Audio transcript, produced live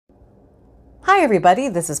Hi everybody,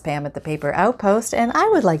 this is Pam at the Paper Outpost, and I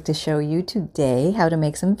would like to show you today how to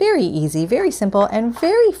make some very easy, very simple, and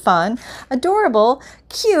very fun, adorable,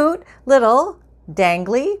 cute little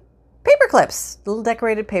dangly paper clips, little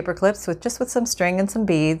decorated paper clips with some string and some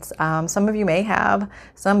beads. Some of you may have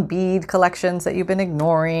some bead collections that you've been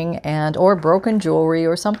ignoring or broken jewelry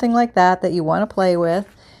or something like that you want to play with.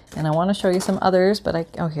 And I want to show you some others, but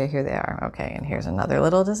okay, here they are. Okay, and here's another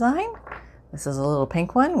little design. This is a little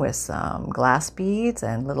pink one with some glass beads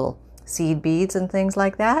and little seed beads and things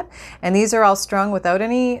like that. And these are all strung without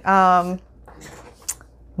any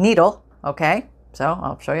needle, okay? So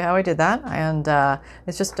I'll show you how I did that. And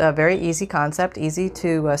it's just a very easy concept, easy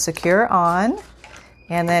to secure on.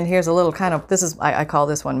 And then here's a little kind of, I call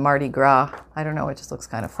this one Mardi Gras. I don't know, it just looks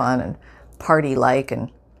kind of fun and party-like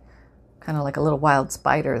and kind of like a little wild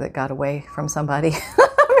spider that got away from somebody.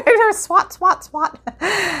 Swat, swat, swat.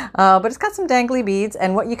 But it's got some dangly beads.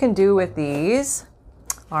 And what you can do with these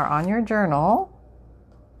are on your journal.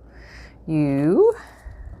 You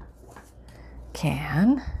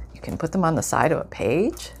can put them on the side of a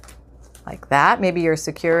page like that. Maybe you're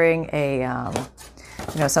securing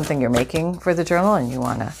something you're making for the journal and you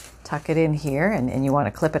want to tuck it in here and you want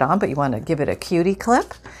to clip it on, but you want to give it a cutie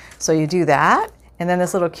clip. So you do that. And then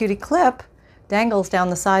this little cutie clip dangles down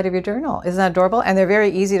the side of your journal. Isn't that adorable? And they're very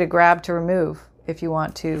easy to grab to remove if you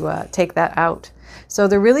want to take that out. So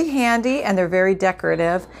they're really handy and they're very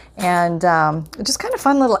decorative and just kind of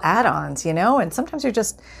fun little add-ons, and sometimes you're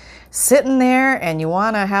just sitting there and you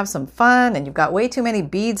want to have some fun and you've got way too many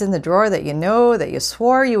beads in the drawer that you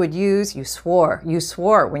swore you would use. You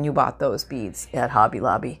swore when you bought those beads at Hobby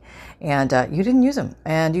Lobby and you didn't use them,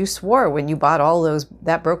 and you swore when you bought all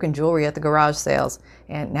that broken jewelry at the garage sales.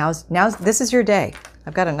 And now this is your day.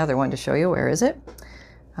 I've got another one to show you. Where is it?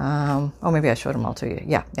 Maybe I showed them all to you.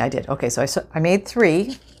 Yeah, I did. Okay, so I made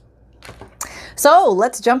 3. So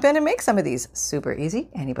let's jump in and make some of these. Super easy.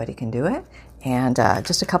 Anybody can do it. And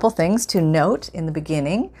just a couple things to note in the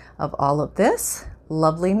beginning of all of this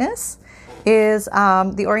loveliness is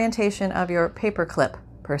the orientation of your paper clip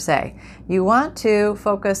per se. You want to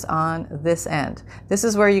focus on this end. This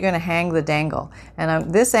is where you're going to hang the dangle.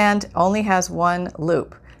 And this end only has 1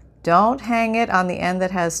 loop. Don't hang it on the end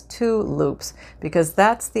that has 2 loops, because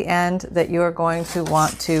that's the end that you're going to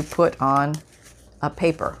want to put on a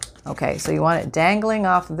paper. Okay, so you want it dangling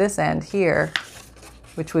off this end here,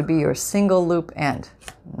 which would be your single loop end,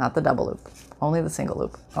 not the double loop, only the single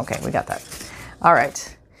loop. Okay, we got that. All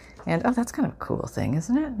right. And that's kind of a cool thing,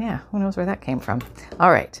 isn't it? Yeah, who knows where that came from.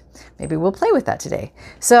 All right, maybe we'll play with that today.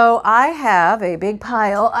 So I have a big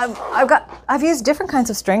pile. I've used different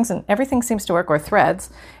kinds of strings and everything seems to work, or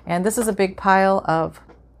threads. And this is a big pile of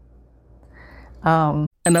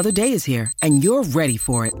Another day is here, and you're ready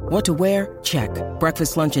for it. What to wear? Check.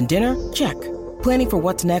 Breakfast, lunch, and dinner? Check. Planning for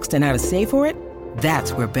what's next and how to save for it?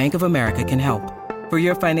 That's where Bank of America can help. For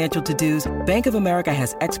your financial to-dos, Bank of America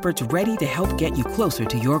has experts ready to help get you closer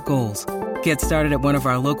to your goals. Get started at one of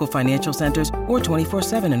our local financial centers or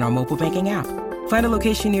 24/7 in our mobile banking app. Find a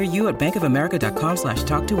location near you at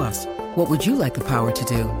bankofamerica.com/talktous. What would you like the power to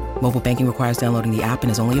do? Mobile banking requires downloading the app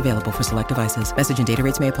and is only available for select devices. Message and data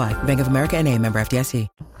rates may apply. Bank of America N.A., member FDIC.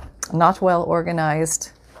 Not well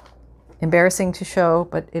organized. Embarrassing to show,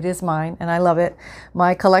 but it is mine and I love it.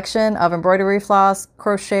 My collection of embroidery floss,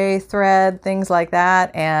 crochet, thread, things like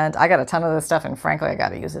that. And I got a ton of this stuff and frankly, I got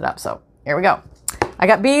to use it up. So here we go. I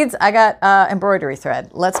got beads. I got embroidery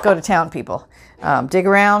thread. Let's go to town, people. Dig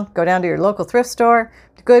around, go down to your local thrift store,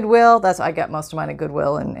 Goodwill. I got most of mine at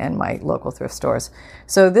Goodwill and my local thrift stores.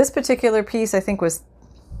 So this particular piece I think was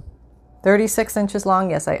 36 inches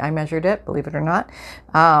long. Yes, I measured it, believe it or not.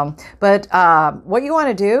 But what you want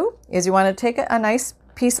to do is you want to take a nice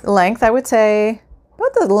piece length, I would say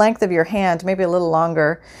about the length of your hand, maybe a little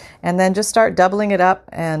longer, and then just start doubling it up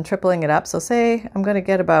and tripling it up. So say I'm going to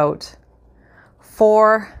get about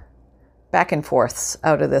 4 back and forths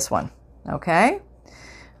out of this one. Okay?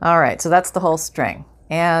 All right, so that's the whole string.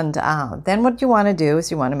 And then what you want to do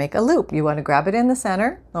is you want to make a loop. You want to grab it in the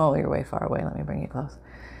center. Oh, you're way far away. Let me bring you close.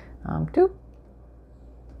 You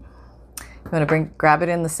want to grab it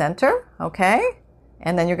in the center, okay?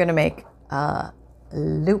 And then you're going to make a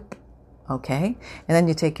loop, okay? And then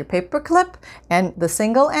you take your paper clip and the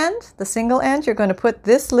single end, you're going to put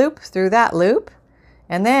this loop through that loop.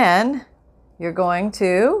 And then you're going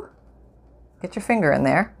to get your finger in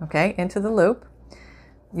there, okay, into the loop.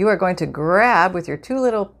 You are going to grab with your 2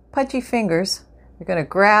 little pudgy fingers. You're going to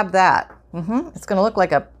grab that. It's going to look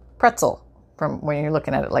like a pretzel from when you're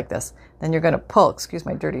looking at it like this. Then you're going to pull. Excuse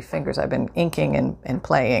my dirty fingers. I've been inking and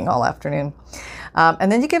playing all afternoon.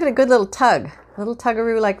 And then you give it a good little tug. little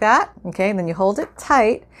tuggaroo like that. Okay, and then you hold it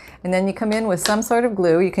tight, and then you come in with some sort of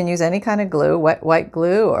glue. You can use any kind of glue, wet white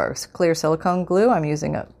glue or clear silicone glue. I'm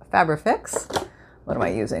using a Fabrifix. What am I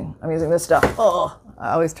using? I'm using this stuff. Oh,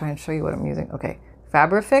 I always try and show you what I'm using. Okay,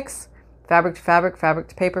 Fabrifix, fabric to fabric, fabric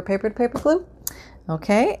to paper, paper to paper glue.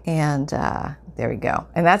 Okay, and there we go.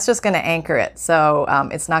 And that's just going to anchor it, so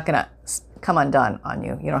it's not going to come undone on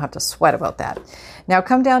you. You don't have to sweat about that. Now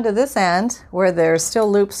come down to this end where there's still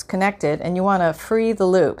loops connected, and you want to free the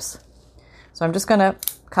loops. So I'm just going to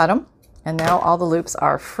cut them, and now all the loops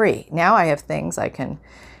are free. Now I have things I can,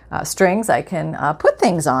 strings I can put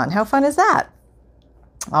things on. How fun is that?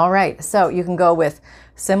 All right, so you can go with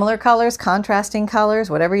similar colors, contrasting colors,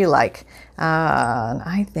 whatever you like.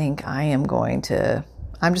 I think I'm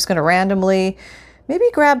just going to randomly maybe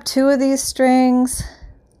grab 2 of these strings.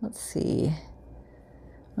 Let's see,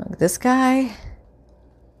 like this guy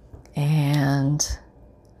and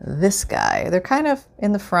this guy. They're kind of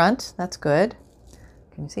in the front. That's good.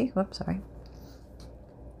 Can you see? Whoops, sorry.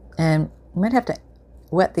 And you might have to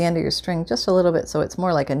wet the end of your string just a little bit so it's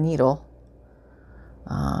more like a needle.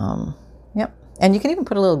 Yep. And you can even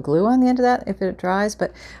put a little glue on the end of that if it dries,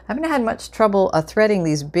 but I haven't had much trouble threading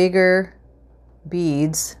these bigger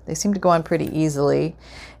beads. They seem to go on pretty easily.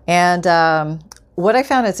 And what I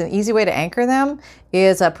found is an easy way to anchor them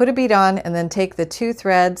is put a bead on and then take the 2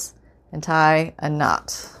 threads and tie a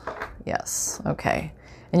knot. Yes. Okay.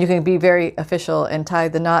 And you can be very official and tie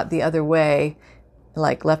the knot the other way,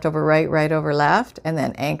 like left over right, right over left, and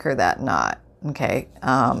then anchor that knot. Okay,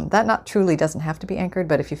 that knot truly doesn't have to be anchored,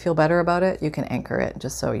 but if you feel better about it, you can anchor it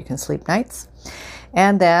just so you can sleep nights.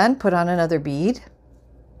 And then put on another bead.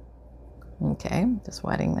 Okay, just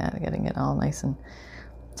wetting that, getting it all nice and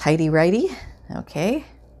tighty-righty. Okay,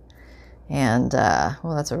 and,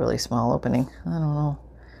 well, that's a really small opening. I don't know.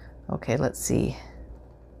 Okay, let's see.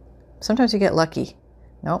 Sometimes you get lucky.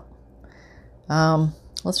 Nope.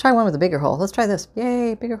 Let's try one with a bigger hole. Let's try this.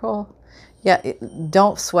 Yay, bigger hole. Yeah,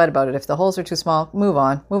 don't sweat about it. If the holes are too small, move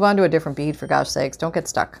on. Move on to a different bead, for gosh sakes. Don't get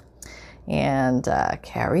stuck. And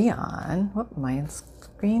carry on. Whoop, am I in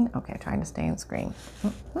screen? Okay, trying to stay in screen.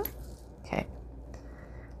 Okay.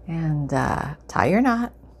 And tie your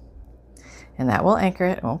knot. And that will anchor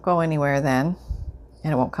it. It won't go anywhere then.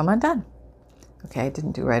 And it won't come undone. Okay, I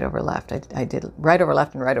didn't do right over left. I did right over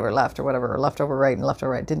left and right over left or whatever, or left over right and left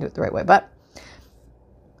over right. Didn't do it the right way, but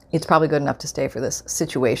it's probably good enough to stay for this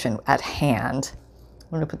situation at hand. I'm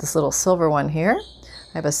going to put this little silver one here.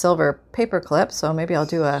 I have a silver paper clip, so maybe I'll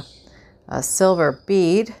do a silver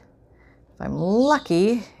bead. If I'm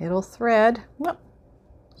lucky, it'll thread. Nope.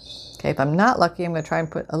 Okay, if I'm not lucky, I'm going to try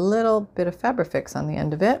and put a little bit of Fabrifix on the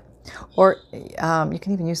end of it. Or you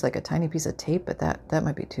can even use like a tiny piece of tape, but that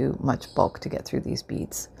might be too much bulk to get through these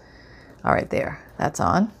beads. All right, there. That's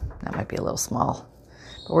on. That might be a little small.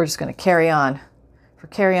 But we're just going to carry on. For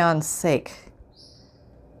carry on's sake.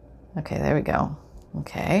 Okay, there we go.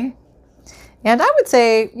 Okay. And I would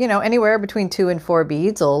say, anywhere between 2 and 4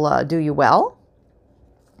 beads will do you well.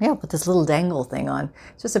 Yeah, put this little dangle thing on.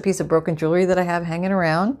 It's just a piece of broken jewelry that I have hanging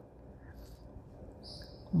around.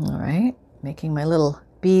 All right, making my little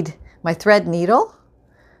bead, my thread needle.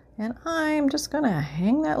 And I'm just going to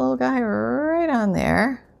hang that little guy right on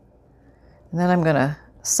there. And then I'm going to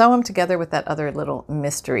sew him together with that other little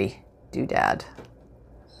mystery doodad.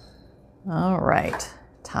 All right,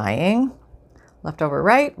 tying left over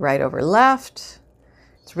right, right over left.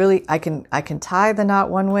 It's really, I can tie the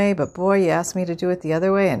knot one way, but boy, you asked me to do it the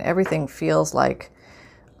other way and everything feels like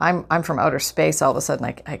I'm from outer space. All of a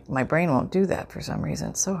sudden, my brain won't do that for some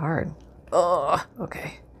reason. It's so hard. Oh,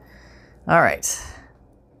 okay. All right.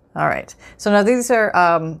 All right. So now these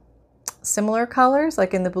are similar colors,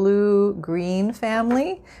 like in the blue-green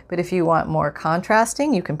family. But if you want more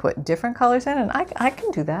contrasting, you can put different colors in. And I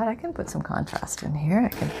can do that. I can put some contrast in here.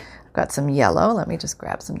 I've got some yellow. Let me just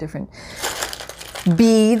grab some different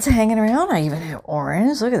beads hanging around. I even have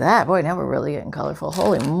orange. Look at that. Boy, now we're really getting colorful.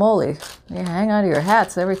 Holy moly. Yeah, hang on to your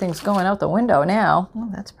hats. Everything's going out the window now.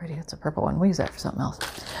 Oh, that's pretty. That's a purple one. We use that for something else.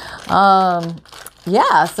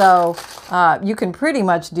 Yeah, so you can pretty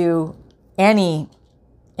much do any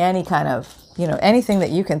kind of, anything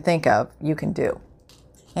that you can think of, you can do.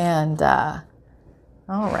 And all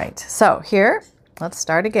right. So here, let's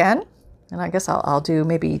start again. And I guess I'll do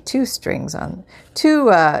maybe 2 strings on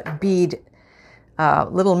 2 bead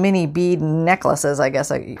little mini bead necklaces, I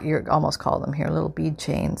guess you almost call them here, little bead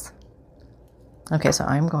chains. Okay, so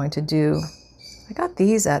I'm going to do, I got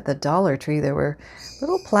these at the Dollar Tree. They were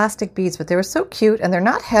little plastic beads, but they were so cute, and they're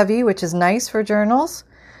not heavy, which is nice for journals.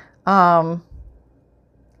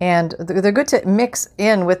 And they're good to mix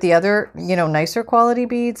in with the other, nicer quality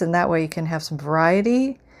beads. And that way you can have some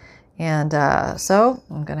variety. And so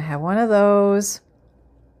I'm going to have one of those.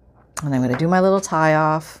 And I'm going to do my little tie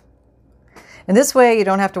off. And this way you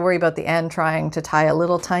don't have to worry about the end trying to tie a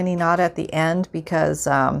little tiny knot at the end, because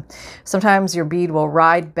sometimes your bead will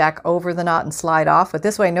ride back over the knot and slide off. But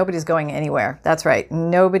this way nobody's going anywhere. That's right.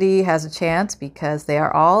 Nobody has a chance because they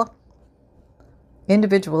are all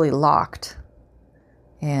individually locked.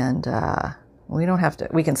 And we don't have to,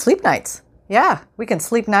 we can sleep nights. Yeah, we can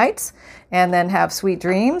sleep nights and then have sweet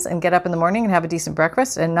dreams and get up in the morning and have a decent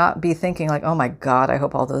breakfast and not be thinking like, oh my God, I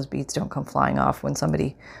hope all those beads don't come flying off when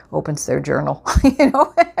somebody opens their journal,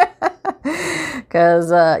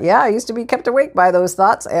 Because, I used to be kept awake by those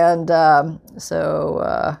thoughts. And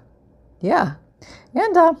yeah.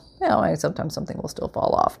 And, sometimes something will still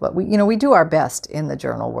fall off. But we do our best in the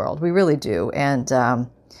journal world. We really do. And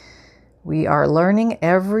we are learning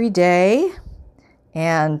every day.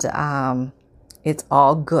 And it's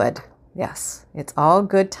all good. Yes, it's all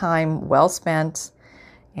good time, well spent.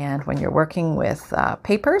 And when you're working with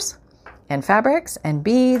papers and fabrics and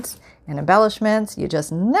beads and embellishments, you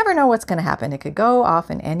just never know what's going to happen. It could go off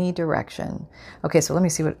in any direction. Okay, so let me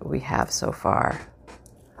see what we have so far.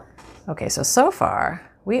 Okay, so far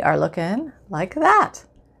we are looking like that.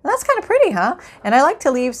 And that's kind of pretty, huh? And I like to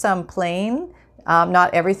leave some plain.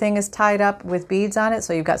 Not everything is tied up with beads on it.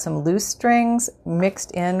 So you've got some loose strings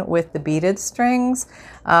mixed in with the beaded strings.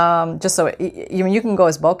 Just so you can go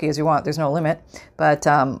as bulky as you want. There's no limit. But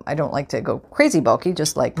I don't like to go crazy bulky.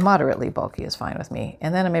 Just like moderately bulky is fine with me.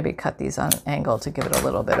 And then I maybe cut these on an angle to give it a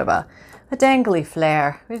little bit of a dangly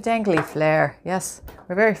flair. A dangly flair. Yes,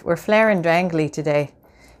 we're flare and dangly today.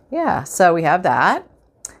 Yeah, so we have that.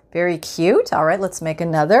 Very cute. All right, let's make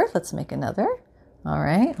another. All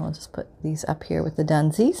right, we'll just put these up here with the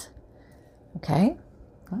dunsies. Okay.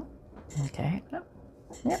 Oh, okay. Oh,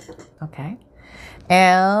 yeah. Okay.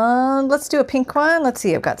 And let's do a pink one. Let's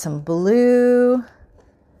see, I've got some blue.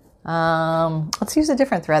 Let's use a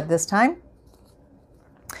different thread this time.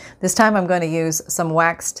 This time I'm going to use some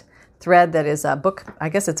waxed thread that is I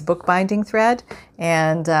guess it's bookbinding thread.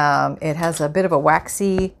 And it has a bit of a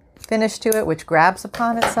waxy finish to it, which grabs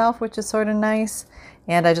upon itself, which is sort of nice.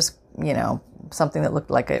 And I just, something that looked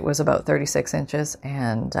like it was about 36 inches.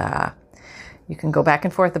 And you can go back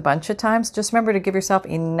and forth a bunch of times. Just remember to give yourself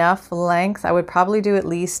enough length. I would probably do at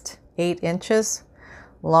least 8 inches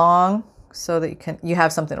long so that you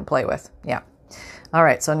have something to play with. Yeah. All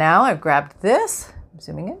right. So now I've grabbed this. I'm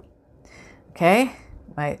zooming in. Okay.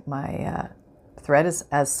 My thread is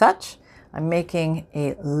as such. I'm making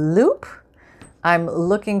a loop. I'm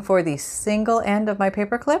looking for the single end of my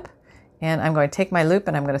paper clip. And I'm going to take my loop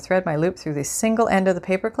and I'm going to thread my loop through the single end of the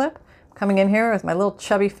paper clip. Coming in here with my little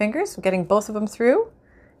chubby fingers, getting both of them through.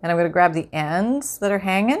 And I'm going to grab the ends that are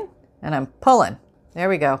hanging and I'm pulling. There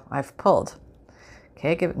we go. I've pulled.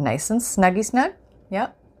 Okay, give it nice and snuggy snug.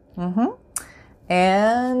 Yep.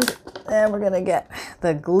 And then we're going to get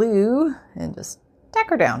the glue and just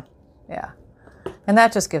tack her down. Yeah. And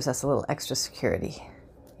that just gives us a little extra security.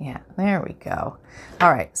 Yeah, there we go.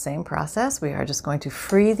 All right, same process. We are just going to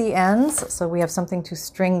free the ends so we have something to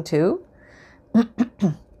string to.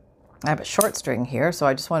 I have a short string here, so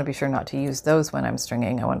I just want to be sure not to use those when I'm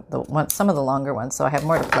stringing. I want some of the longer ones, so I have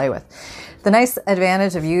more to play with. The nice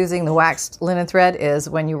advantage of using the waxed linen thread is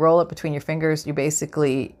when you roll it between your fingers, you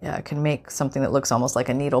basically can make something that looks almost like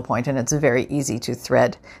a needle point, and it's very easy to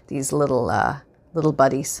thread these little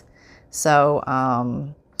buddies. So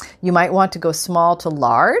you might want to go small to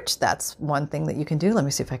large. That's one thing that you can do. Let me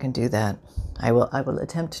see if I can do that. I will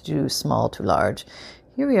attempt to do small to large.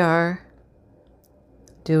 Here we are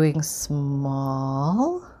doing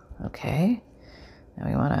small. Okay. Now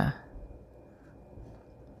we want to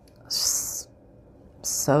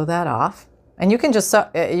sew that off. And you can just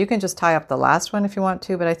tie up the last one if you want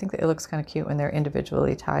to, but I think that it looks kind of cute when they're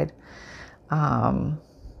individually tied. And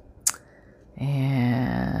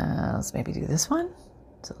let's maybe do this one.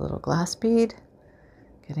 It's a little glass bead,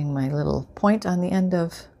 getting my little point on the end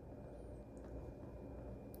of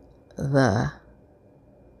the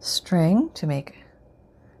string to make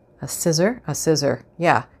a scissor,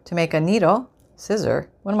 yeah, to make a needle,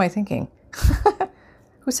 scissor. What am I thinking?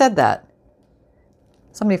 Who said that?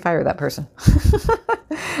 Somebody fire that person.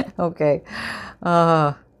 Okay.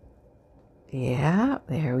 Yeah,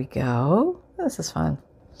 there we go. This is fun.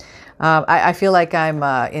 I feel like I'm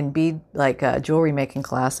in bead, jewelry making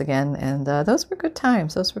class again, and those were good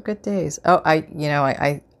times. Those were good days. Oh,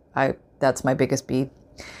 I that's my biggest bead.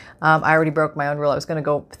 I already broke my own rule. I was going to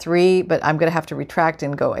go 3, but I'm going to have to retract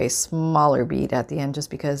and go a smaller bead at the end, just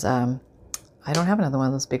because I don't have another one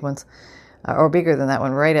of those big ones, or bigger than that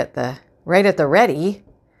one, right at the ready.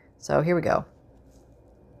 So here we go.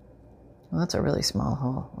 Well, that's a really small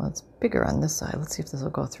hole. Well, it's bigger on this side. Let's see if this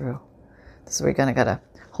will go through. This is where you're gotta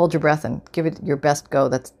hold your breath and give it your best go.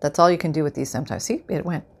 That's all you can do with these sometimes. See, it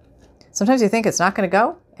went. Sometimes you think it's not going to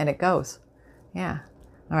go, and it goes. Yeah.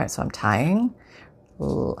 All right, so I'm tying.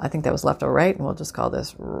 I think that was left or right, and we'll just call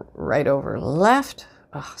this right over left.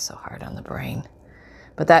 Oh, so hard on the brain.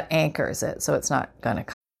 But that anchors it, so it's not going to.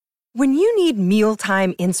 When you need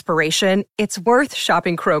mealtime inspiration, it's worth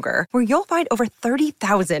shopping Kroger, where you'll find over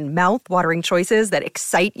 30,000 mouth-watering choices that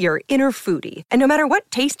excite your inner foodie. And no matter what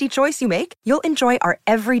tasty choice you make, you'll enjoy our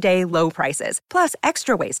everyday low prices, plus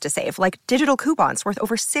extra ways to save, like digital coupons worth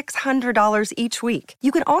over $600 each week.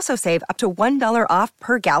 You can also save up to $1 off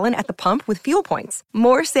per gallon at the pump with fuel points.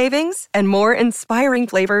 More savings and more inspiring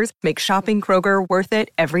flavors make shopping Kroger worth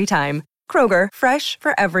it every time. Kroger, fresh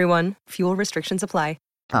for everyone. Fuel restrictions apply.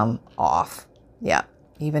 Off. Yeah,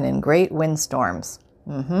 even in great windstorms.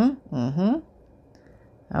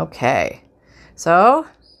 Okay, so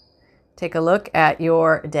take a look at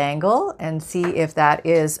your dangle and see if that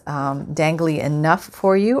is dangly enough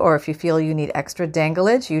for you, or if you feel you need extra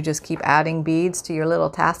danglage, you just keep adding beads to your little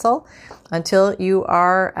tassel until you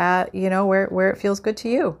are at, where it feels good to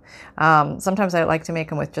you. Sometimes I like to make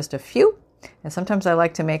them with just a few, and sometimes I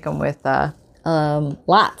like to make them with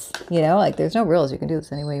lots, like there's no rules. You can do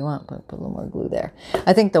this any way you want, but put a little more glue there.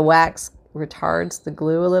 I think the wax retards the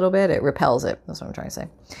glue a little bit. It repels it. That's what I'm trying to say.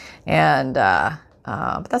 And,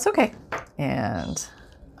 but that's okay. And,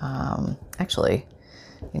 actually,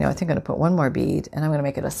 I think I'm going to put one more bead, and I'm going to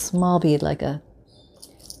make it a small bead, like a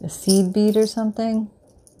seed bead or something,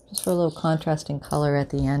 just for a little contrasting color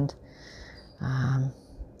at the end. Can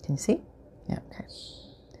you see? Yeah. Okay.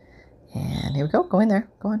 And here we go. Go in there.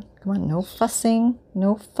 Go on. Come on. No fussing.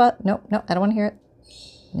 No. I don't want to hear it.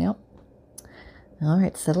 Nope. All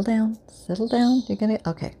right. Settle down. Settle down. You're going to...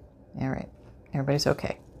 Okay. All right. Everybody's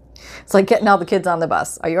okay. It's like getting all the kids on the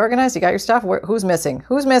bus. Are you organized? You got your stuff? Who's missing?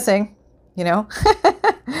 Who's missing?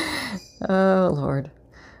 Oh, Lord.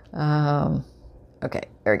 Okay.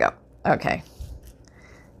 There we go. Okay.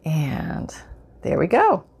 And there we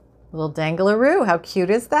go. Little danglaroo. How cute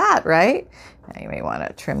is that, right? Now you may want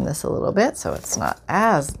to trim this a little bit so it's not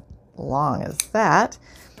as long as that.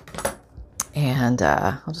 And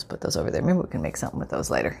I'll just put those over there. Maybe we can make something with those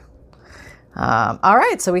later. All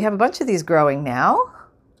right, so we have a bunch of these growing now.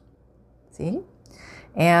 See?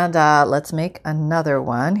 And let's make another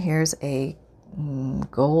one. Here's a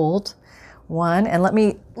gold one. And let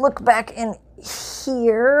me look back in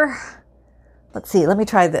here. Let's see. Let me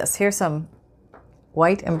try this. Here's some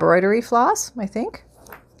white embroidery floss, I think.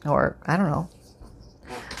 Or, I don't know.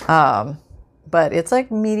 But it's like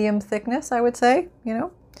medium thickness, I would say,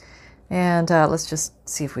 And let's just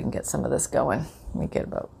see if we can get some of this going. Let me get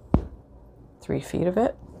about 3 feet of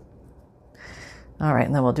it. All right,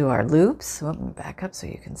 and then we'll do our loops. Let me back up so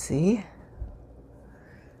you can see.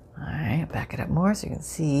 All right, back it up more so you can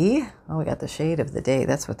see. Oh, we got the shade of the day.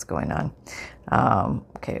 That's what's going on.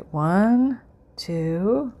 Okay, 1,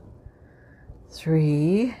 2,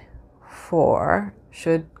 3, 4.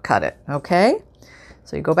 Should cut it, okay?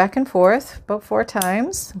 So you go back and forth about 4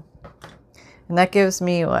 times. And that gives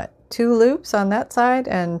me, 2 loops on that side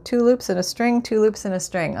and 2 loops in a string, 2 loops in a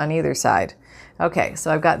string on either side. Okay,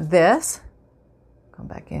 so I've got this. Come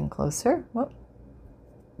back in closer. Whoop.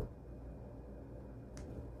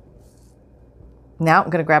 Now I'm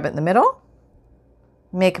going to grab it in the middle,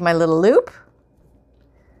 make my little loop,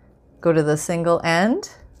 go to the single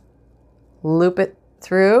end, loop it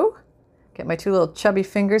through, get my 2 little chubby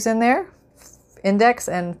fingers in there, index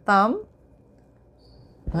and thumb.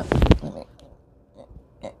 Okay.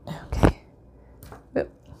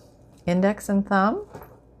 Index and thumb.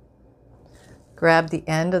 Grab the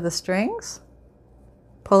end of the strings,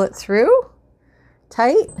 pull it through,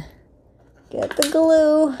 tight, get the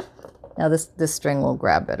glue. Now this string will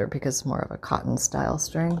grab better because it's more of a cotton style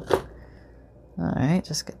string. All right,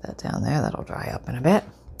 just get that down there. That'll dry up in a bit.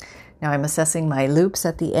 Now I'm assessing my loops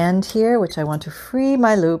at the end here, which I want to free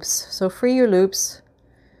my loops. So free your loops.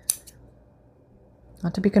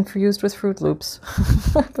 Not to be confused with Fruit Loops,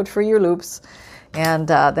 but free your loops. And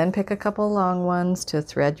then pick a couple long ones to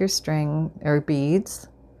thread your string or beads.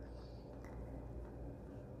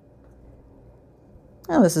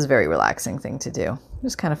 Oh, this is a very relaxing thing to do.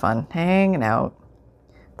 Just kind of fun, hanging out,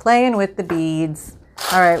 playing with the beads.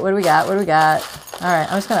 All right, what do we got? What do we got? All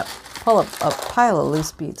right, I'm just going to pull a pile of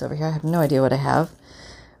loose beads over here. I have no idea what I have.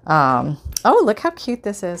 Oh, look how cute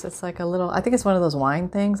this is. It's like a little, I think it's one of those wine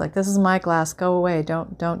things. Like, this is my glass. Go away.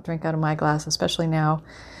 Don't drink out of my glass, especially now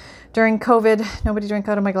during COVID. Nobody drank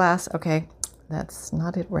out of my glass. Okay, that's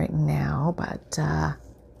not it right now, but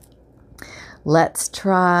let's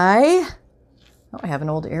try. Oh, I have an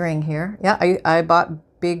old earring here. Yeah, I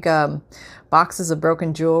bought big boxes of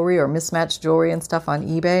broken jewelry or mismatched jewelry and stuff on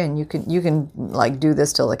eBay, and you can like do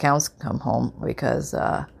this till the cows come home, because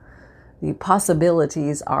the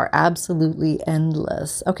possibilities are absolutely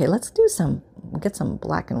endless. Okay, let's get some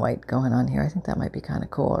black and white going on here. I think that might be kind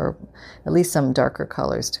of cool, or at least some darker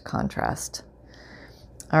colors to contrast.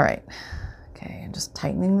 All right. Okay, I'm just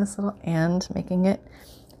tightening this little end, making it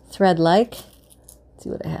thread-like. Let's see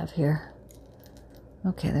what I have here.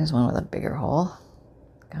 Okay, there's one with a bigger hole.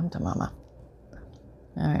 Come to mama.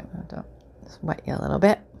 All right, I'll just wet you a little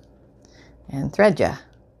bit and thread you.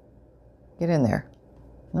 Get in there.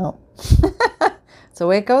 No. It's the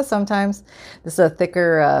way it goes sometimes. This is a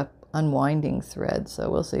thicker unwinding thread, so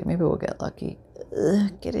we'll see. Maybe we'll get lucky.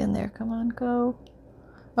 Get in there. Come on, go.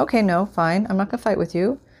 Okay, no, fine. I'm not going to fight with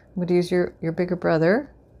you. I'm going to use your bigger brother.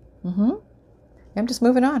 I'm just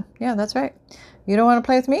moving on. Yeah, that's right. You don't want to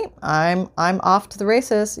play with me? I'm off to the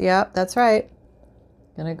races. Yeah, that's right.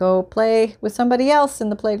 Gonna go play with somebody else in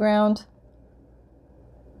the playground.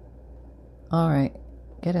 All right,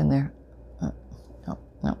 get in there.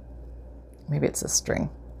 No. Maybe it's a string.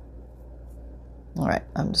 All right,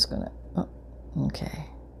 I'm just gonna, okay.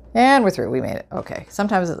 And we're through, we made it. Okay,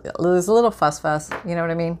 sometimes there's a little fuss, you know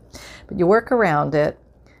what I mean? But you work around it,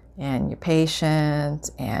 and you're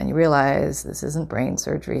patient, and you realize this isn't brain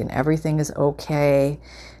surgery, and everything is okay.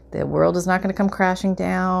 The world is not going to come crashing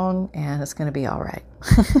down, and it's going to be all right.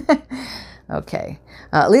 Okay.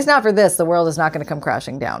 At least not for this. The world is not going to come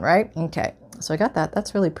crashing down, right? Okay. So I got that.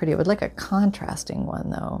 That's really pretty. I would like a contrasting one,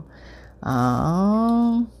 though.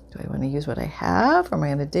 Do I want to use what I have, or am I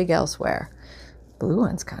going to dig elsewhere? Blue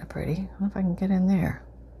one's kind of pretty. I don't know if I can get in there.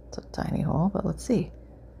 It's a tiny hole, but let's see.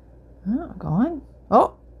 Oh, go on.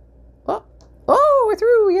 Oh, we're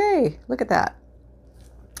through. Yay. Look at that.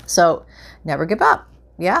 So never give up.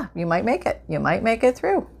 Yeah, you might make it. You might make it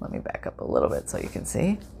through. Let me back up a little bit so you can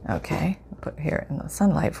see. Okay, I'll put here in the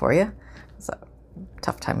sunlight for you. It's a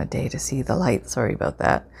tough time of day to see the light. Sorry about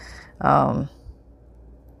that.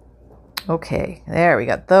 Okay, there we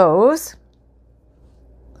got those.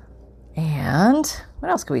 And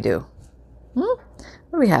what else can we do? What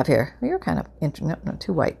do we have here? You're kind of no,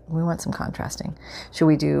 too white. We want some contrasting. Should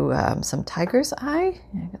we do some tiger's eye?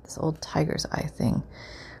 I got this old tiger's eye thing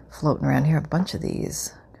floating around here. A bunch of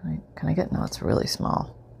these. Can I get? No, it's really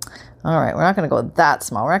small. All right, we're not going to go that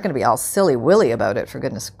small. We're not going to be all silly willy about it. For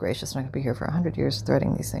goodness gracious, I'm not going to be here for 100 years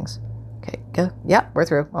threading these things. Okay, go. Yeah, we're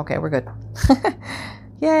through. Okay, we're good.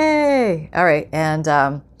 Yay! All right,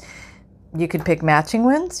 and you can pick matching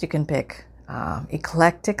ones. You can pick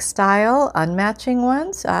eclectic style, unmatching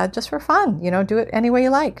ones, just for fun. Do it any way you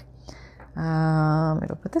like.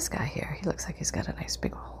 Maybe put this guy here. He looks like he's got a nice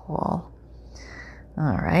big hole.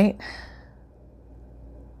 All right.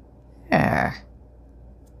 There.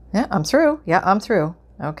 Yeah, I'm through. Yeah, I'm through.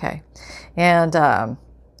 Okay. And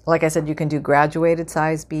like I said, you can do graduated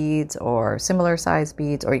size beads or similar size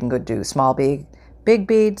beads, or you can go do small bead, big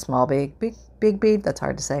bead, small bead, big bead. That's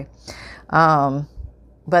hard to say.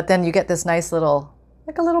 But then you get this nice little,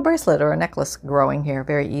 like a little bracelet or a necklace growing here.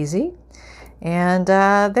 Very easy. And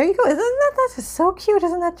there you go. That's just so cute.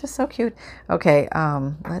 Isn't that just so cute? Okay,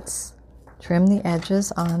 let's trim the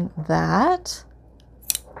edges on that.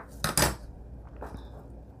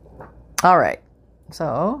 All right,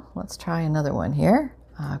 so let's try another one here.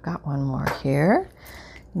 I've got one more here.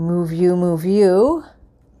 Move you.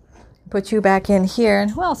 Put you back in here.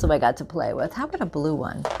 And who else have I got to play with? How about a blue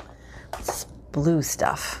one? What's this blue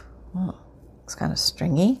stuff? Looks kind of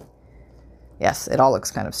stringy. Yes, it all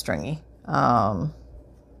looks kind of stringy.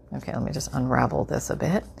 Okay, let me just unravel this a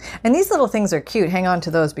bit. And these little things are cute. Hang on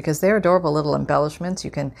to those because they're adorable little embellishments.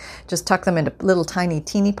 You can just tuck them into little tiny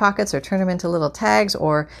teeny pockets or turn them into little tags,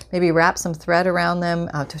 or maybe wrap some thread around them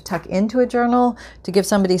to tuck into a journal to give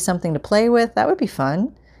somebody something to play with. That would be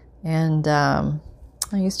fun. And I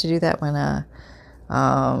used to do that when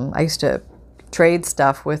I used to trade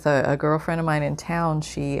stuff with a girlfriend of mine in town.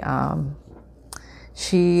 She and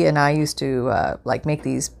I used to like make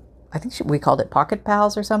these, I think we called it pocket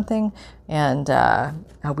pals or something. And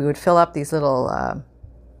we would fill up these little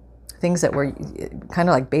things that were kind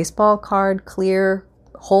of like baseball card clear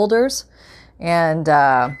holders. And,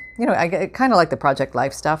 I kind of like the Project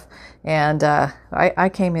Life stuff. And I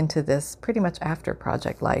came into this pretty much after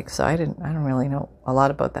Project Life. So I don't really know a lot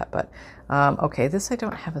about that. But, okay, this I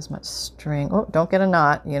don't have as much string. Oh, don't get a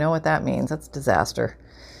knot. You know what that means. That's disaster.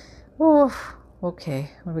 Oh, Okay,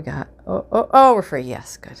 what do we got? Oh, we're free.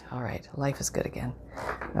 Yes, good. All right, life is good again.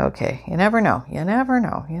 Okay, you never know. You never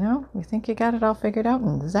know. You think you got it all figured out,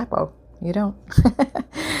 and zappo, you don't.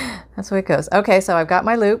 That's the way it goes. Okay, so I've got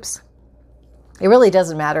my loops. It really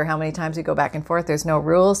doesn't matter how many times you go back and forth. There's no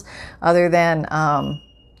rules other than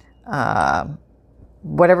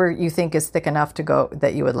whatever you think is thick enough to go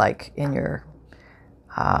that you would like in your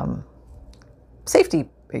safety,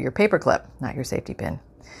 your paper clip, not your safety pin.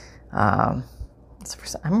 So for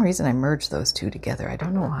some reason I merged those two together. I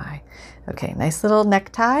don't know why. Okay, nice little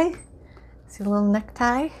necktie. See the little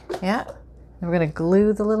necktie? Yeah. And we're going to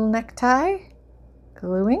glue the little necktie.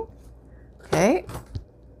 Gluing. Okay.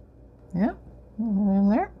 Yeah. In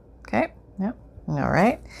there. Okay. Yep. All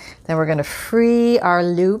right. Then we're going to free our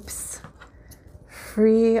loops.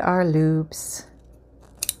 Free our loops.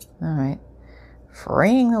 All right.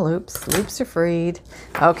 Freeing the loops. Loops are freed.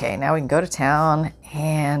 Okay, now we can go to town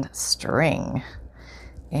and string.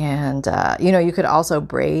 And, you could also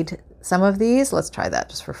braid some of these. Let's try that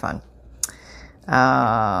just for fun.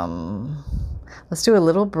 Let's do a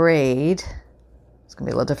little braid. It's going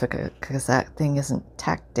to be a little difficult because that thing isn't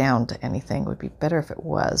tacked down to anything. It would be better if it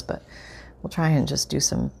was, but we'll try and just do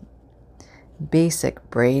some basic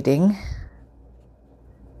braiding.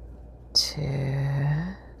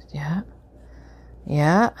 Yeah.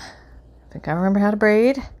 I think I remember how to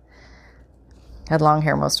braid. Had long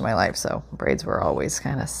hair most of my life, so braids were always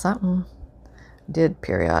kind of something. Did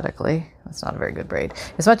periodically. That's not a very good braid.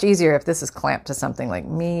 It's much easier if this is clamped to something, like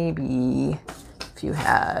maybe if you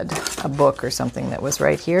had a book or something that was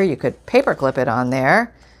right here, you could paper clip it on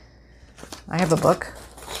there. I have a book.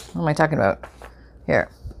 What am I talking about?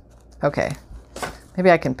 Here. Okay.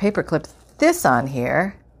 Maybe I can paper clip this on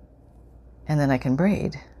here and then I can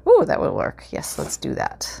braid. Ooh, that would work. Yes, let's do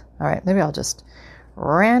that. All right, maybe I'll just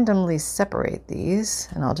randomly separate these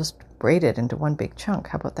and I'll just braid it into one big chunk.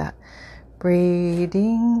 How about that?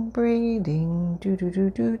 Braiding,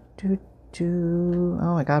 do.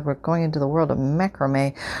 Oh my God, we're going into the world of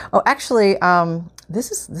macrame. Oh, actually,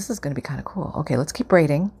 this is going to be kind of cool. Okay, let's keep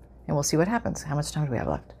braiding and we'll see what happens. How much time do we have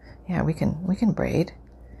left? Yeah, we can braid.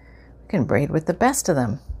 We can braid with the best of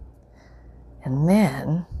them. And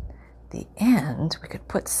then the end, we could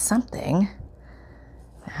put something.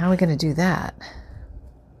 How are we going to do that?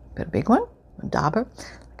 Put a big one? A dauber?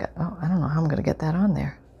 I don't know how I'm going to get that on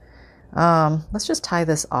there. Let's just tie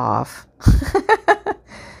this off.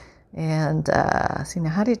 And see, now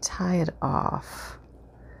how do you tie it off?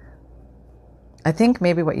 I think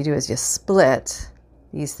maybe what you do is you split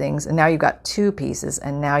these things, and now you've got two pieces,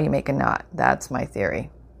 and now you make a knot. That's my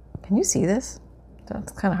theory. Can you see this?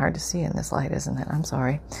 It's kind of hard to see in this light, isn't it? I'm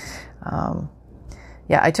sorry.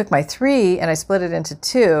 Yeah, I took my 3 and I split it into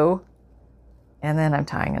 2, and then I'm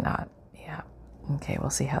tying a knot. Yeah. Okay, we'll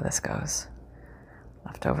see how this goes.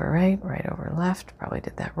 Left over right, right over left. Probably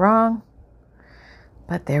did that wrong.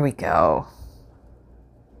 But there we go.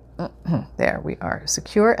 There we are.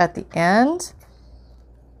 Secure at the end.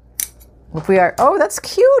 If we are, oh, that's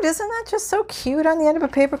cute. Isn't that just so cute on the end of a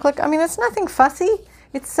paper clip? I mean, it's nothing fussy.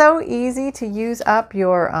 It's so easy to use up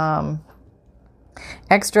your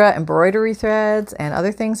extra embroidery threads and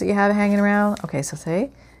other things that you have hanging around. Okay, so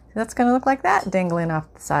say that's going to look like that, dangling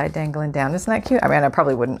off the side, dangling down. Isn't that cute? I mean, I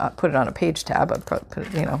probably wouldn't put it on a page tab. I'd put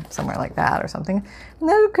it, somewhere like that or something. And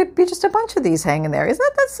then it could be just a bunch of these hanging there.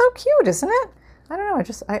 That's so cute, isn't it? I don't know.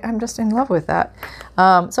 I'm just in love with that.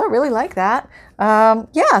 So I really like that.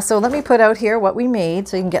 Yeah. So let me put out here what we made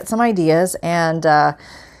so you can get some ideas. And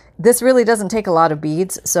this really doesn't take a lot of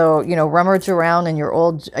beads. So, rummage around in your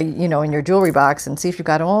old, in your jewelry box and see if you've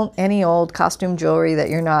got any old costume jewelry that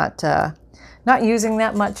you're not using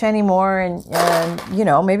that much anymore. And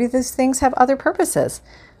maybe these things have other purposes.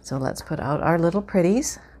 So let's put out our little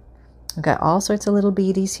pretties. We've got all sorts of little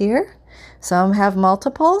beadies here. Some have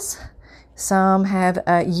multiples. Some have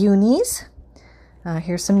unis.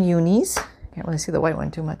 Here's some unis. Can't really see the white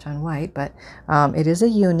one too much on white, but it is a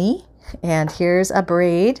uni. And here's a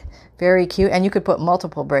braid. Very cute. And you could put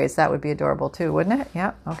multiple braids. That would be adorable too, wouldn't it?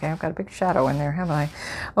 Yeah. Okay. I've got a big shadow in there, haven't I?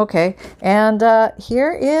 Okay. And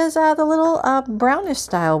here is the little brownish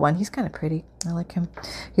style one. He's kind of pretty. I like him.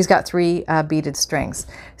 He's got 3 beaded strings.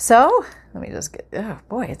 So let me just get, oh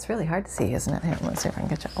boy, it's really hard to see, isn't it? Here, let's see if I can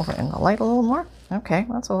get you over in the light a little more. Okay,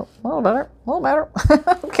 that's a little better,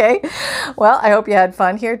 Okay, well, I hope you had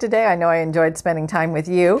fun here today. I know I enjoyed spending time with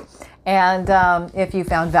you. And if you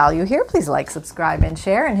found value here, please like, subscribe, and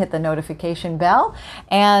share, and hit the notification bell.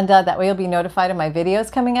 And that way you'll be notified of my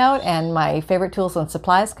videos coming out. And my favorite tools and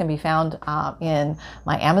supplies can be found in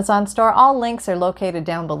my Amazon store. All links are located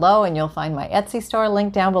down below, and you'll find my Etsy store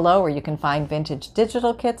link down below, where you can find vintage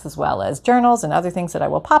digital kits as well as journals and other things that I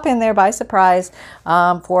will pop in there by surprise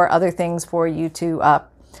for other things for you to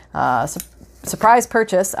surprise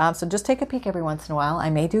purchase. So just take a peek every once in a while.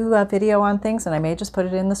 I may do a video on things, and I may just put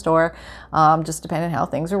it in the store, just depending on how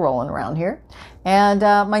things are rolling around here. And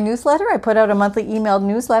my newsletter, I put out a monthly emailed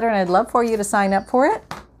newsletter, and I'd love for you to sign up for it.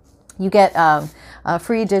 You get a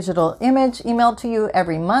free digital image emailed to you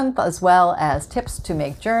every month, as well as tips to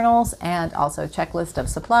make journals, and also a checklist of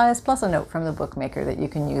supplies, plus a note from the bookmaker that you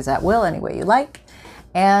can use at will any way you like.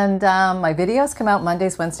 And my videos come out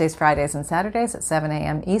Mondays, Wednesdays, Fridays, and Saturdays at 7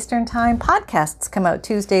 a.m. Eastern Time. Podcasts come out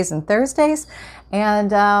Tuesdays and Thursdays.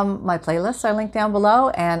 And my playlists are linked down below.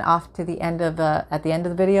 And off to the end of at the end of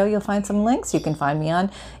the video, you'll find some links. You can find me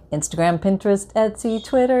on Instagram, Pinterest, Etsy,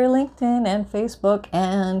 Twitter, LinkedIn, and Facebook.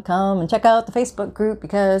 And come and check out the Facebook group,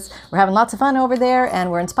 because we're having lots of fun over there,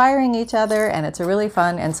 and we're inspiring each other. And it's a really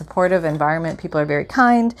fun and supportive environment. People are very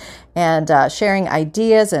kind and sharing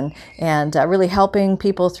ideas and really helping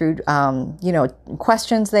people through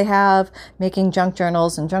questions they have, making junk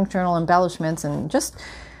journals and junk journal embellishments, and just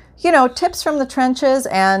tips from the trenches.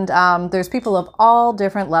 And there's people of all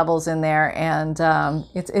different levels in there, and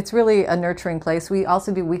it's really a nurturing place. We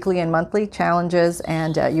also do weekly and monthly challenges,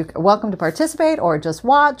 and you're welcome to participate or just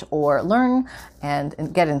watch or learn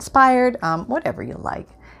and get inspired, whatever you like.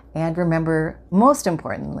 And remember, most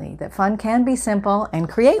importantly, that fun can be simple, and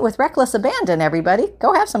create with reckless abandon, everybody.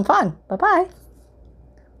 Go have some fun. Bye-bye.